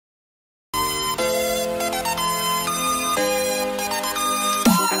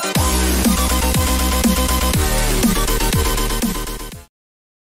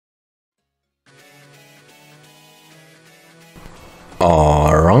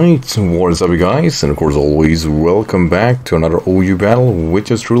Alright, what is up you guys, and of course always welcome back to another OU battle,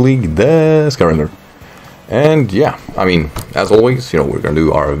 which is truly the Skyrander. And yeah, I mean, as always, we're gonna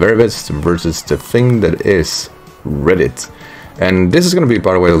do our very best versus the thing that is Reddit. And this is gonna be,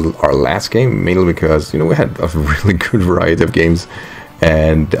 by the way, our last game, mainly because, we had a really good variety of games.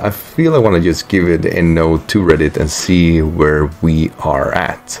 And I feel I want to just give it a note to Reddit and see where we are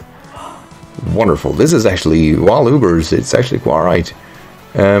at. Wonderful. This is actually, while Ubers, it's actually quite right.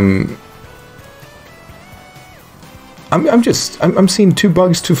 I'm seeing 2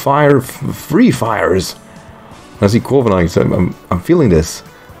 bugs to fire, 3 fires. I see Corviknight, I'm feeling this.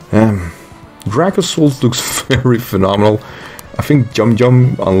 DRACOZOLT looks very phenomenal. I think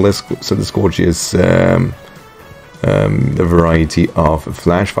Jum, unless the Scorch is the variety of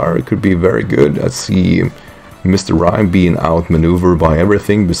Flash Fire, it could be very good. I see Mr. Rhyme being outmaneuvered by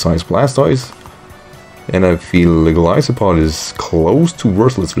everything besides Blastoise. And I feel Glycopod is close to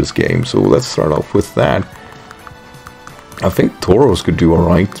worthless for this game, so let's start off with that. I think Tauros could do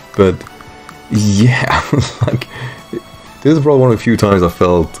alright, but yeah, like, this is probably one of the few times I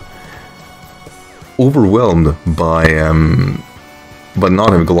felt overwhelmed by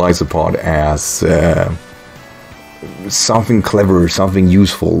not having Glycopod as something clever, something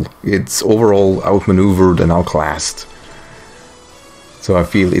useful. It's overall outmaneuvered and outclassed. So I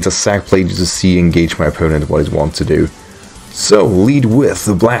feel it's a sack play just to see engage my opponent what he wants to do. So lead with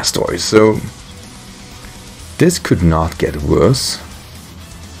the Blastoise. So this could not get worse.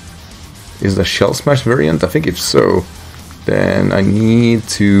 Is the Shell Smash variant? I think if so, then I need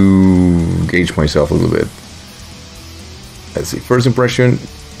to gauge myself a little bit. Let's see. First impression,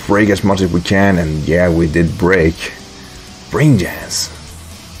 break as much as we can, and yeah, we did break. Brain Jazz.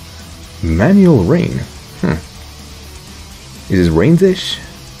 Manual Rain. Is this Rain Dish?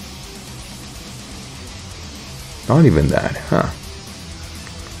 Not even that, huh?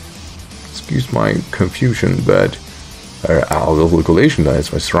 Excuse my confusion, but out of liquidation, that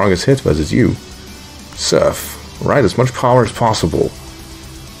is my strongest hit versus you. Surf. Right, as much power as possible.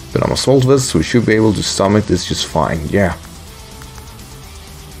 But I'm Assault Vest, so we should be able to stomach this just fine, yeah.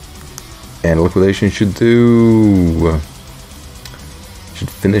 And liquidation should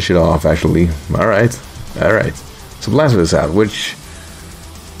finish it off, actually. Alright. So blast this out, which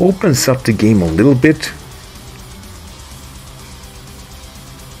opens up the game a little bit.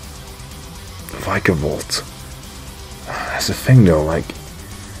 Vikavolt. That's the thing though, like,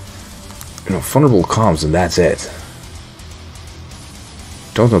 Thunderbolt comes and that's it.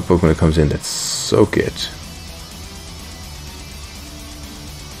 Don't know Pokemon that comes in that soak it.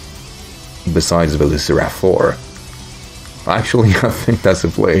 Besides Velociraptor 4. Actually, I think that's the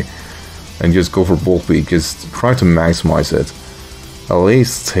play. And just go for Bolt Beak, just try to maximize it. At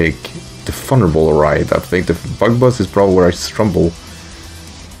least take the Thunderbolt right. I think the Bug Buzz is probably where I stumble.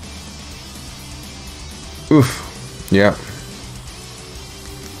 Oof. Yeah.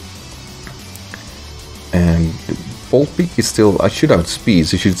 And Bolt Beak is still, I should outspeed,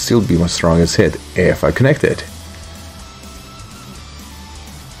 so it should still be my strongest hit if I connect it.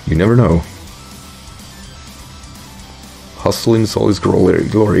 You never know. Hustle in all his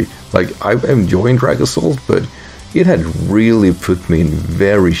glory. Like, I'm enjoying DRACOZOLT, but it had really put me in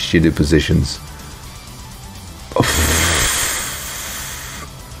very shitty positions.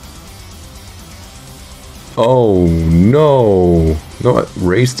 Oh no! No,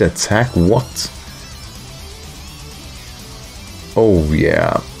 raised attack, what? Oh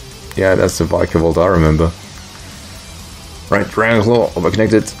yeah. Yeah, that's the Vikavolt I remember. Right, Dragon Claw,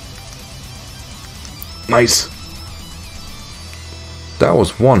 overconnected. Nice! That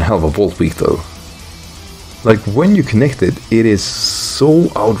was one hell of a Bolt Beak though. Like, when you connect it, it is so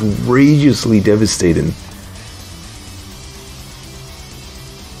outrageously devastating.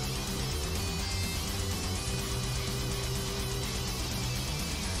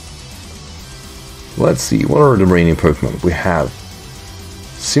 Let's see, what are the remaining Pokemon? We have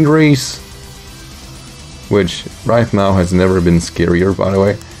Cinderace, which right now has never been scarier, by the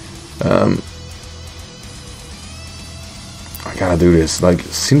way. I gotta do this. Like,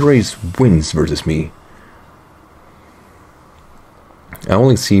 Cinderace wins versus me. I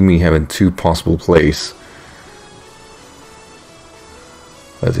only see me having 2 possible plays.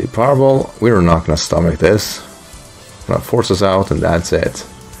 Let's see, Powerball. We're not gonna stomach this. Gonna force us out, and that's it.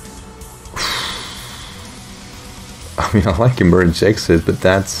 I mean, I like Emerge Exit, but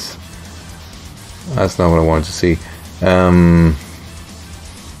that's not what I wanted to see. I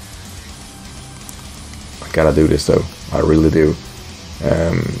gotta do this though. I really do.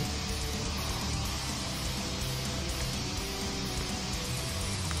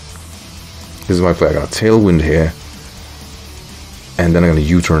 This is my play. I got a Tailwind here. and then I'm gonna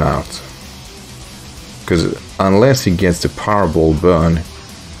U-turn out. Because unless he gets the Powerball burn,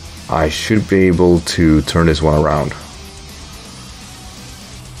 I should be able to turn this one around.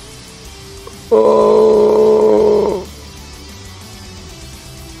 Oh!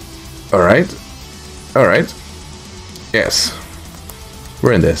 Alright. Alright. Yes.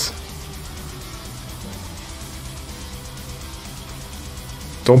 We're in this.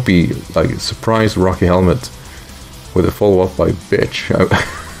 Don't be like surprised Rocky Helmet with a follow-up by bitch.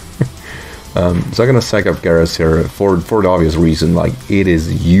 So I'm gonna sack up Garrus here for the obvious reason, like it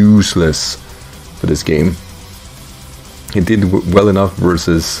is useless for this game. It did well enough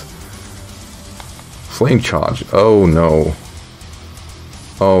versus Flame Charge. Oh no.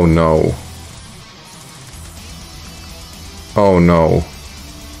 Oh no. Oh no.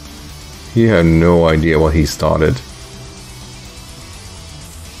 He had no idea what he started.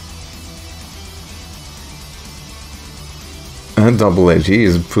 And Double Edge, he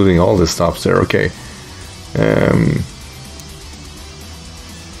is putting all the stops there, okay.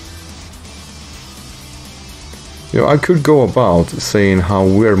 You know, I could go about saying how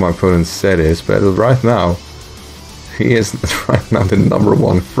weird my opponent's set is, but right now, he is right now the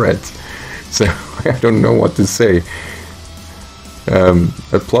 #1 threat. So I don't know what to say.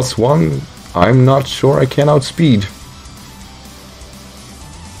 At +1, I'm not sure I can outspeed.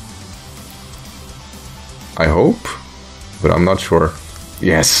 I hope. But I'm not sure.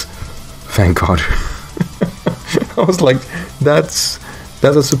 Yes, thank God. I was like, that's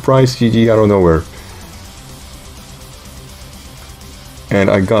a surprise GG out of nowhere. And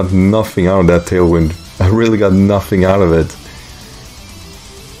I got nothing out of that tailwind. I really got nothing out of it.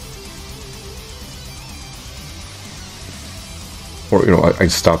 Or, you know, I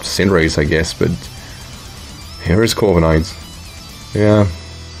stopped Cinderace, I guess, but here is Corviknight. Yeah.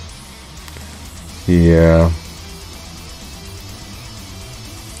 Yeah.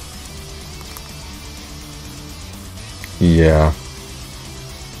 Yeah.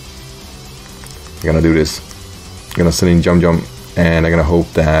 I'm gonna do this. I'm gonna send in Jump Jump, and I'm gonna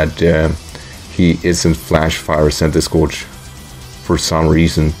hope that he isn't Flash Fire Center Scorch for some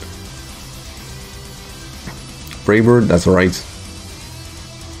reason. Braybird, that's alright.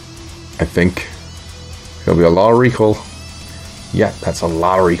 I think. There'll be a lot of recall. Yeah, that's a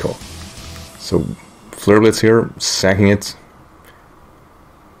lot of recall. So, Flare Blitz here, sacking it.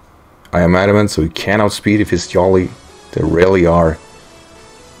 I am adamant, so he can outspeed if he's jolly. They rarely are.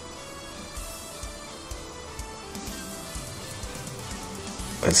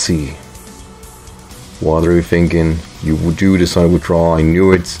 Let's see. What are you thinking? You would do this, I would draw. I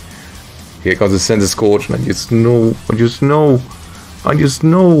knew it. Here comes the Center Scorch, and I just know. I just know. I just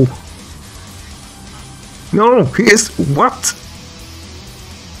know. No, he is. What?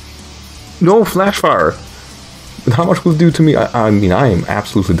 No, Flash Fire. How much will it do to me? I mean, I am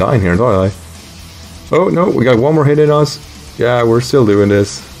absolutely dying here, don't I? Oh no, we got one more hit in us. Yeah, we're still doing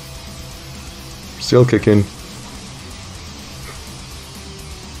this. Still kicking.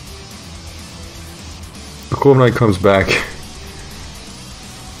 The Corviknight comes back.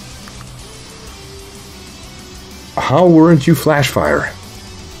 How weren't you Flash Fire?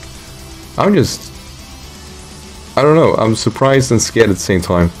 I'm just... I don't know, I'm surprised and scared at the same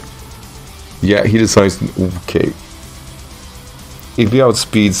time. Yeah, he decides... Okay. If he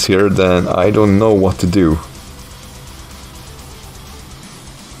outspeeds here, then I don't know what to do.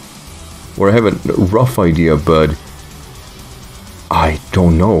 Or I have a rough idea, but I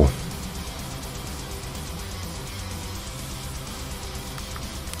don't know.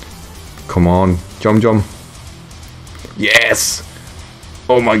 Come on, Jump Jump. Yes!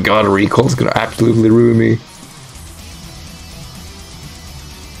 Oh my god, a recall's gonna absolutely ruin me.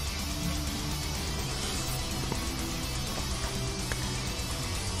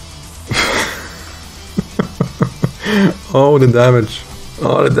 Oh, the damage.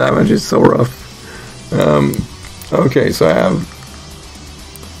 Oh, the damage is so rough. Okay, so I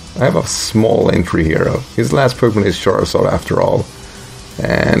have a small entry here. His last Pokemon is Charizard after all.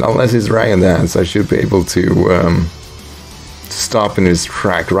 And unless it's Dragon Dance, I should be able to stop in his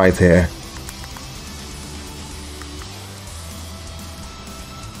track right here.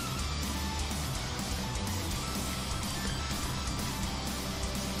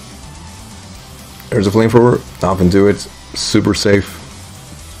 There's a Flamethrower, up and do it, super safe.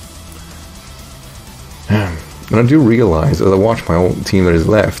 And I do realize, as I watch my own team that is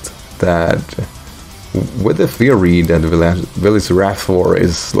left, that with the theory that Velociraptor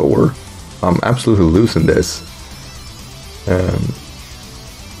is slower, I'm absolutely losing this.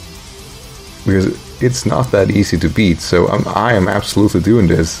 Because it's not that easy to beat, so I am absolutely doing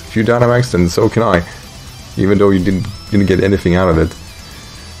this. If you Dynamax, then so can I. Even though you didn't didn't get anything out of it.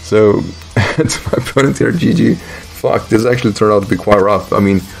 So, to my opponent here, GG. Fuck, this actually turned out to be quite rough. I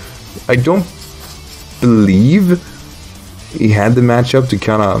mean, I don't believe he had the matchup to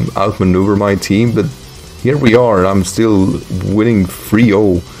kind of outmaneuver my team, but here we are. I'm still winning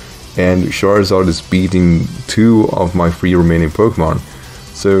 3-0, and Charizard is beating 2 of my 3 remaining Pokemon.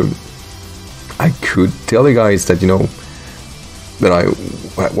 So, I could tell you guys that, you know, that I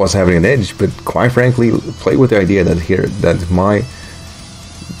was having an edge, but quite frankly, play with the idea that my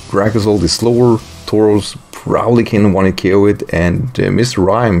DRACOZOLT is slower, Tauros probably can want to KO it, and Mr.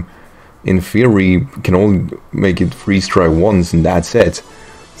 Rhyme, in theory, can only make it freeze try once, and that's it.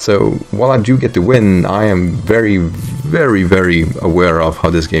 So, while I do get the win, I am very, very, very aware of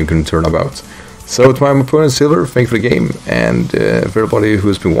how this game can turn about. So, to my opponent Silver, thanks for the game, and for everybody who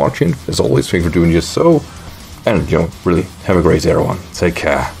has been watching, as always, thanks for doing just so. And, you know, really, have a great day, everyone. Take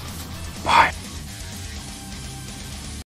care.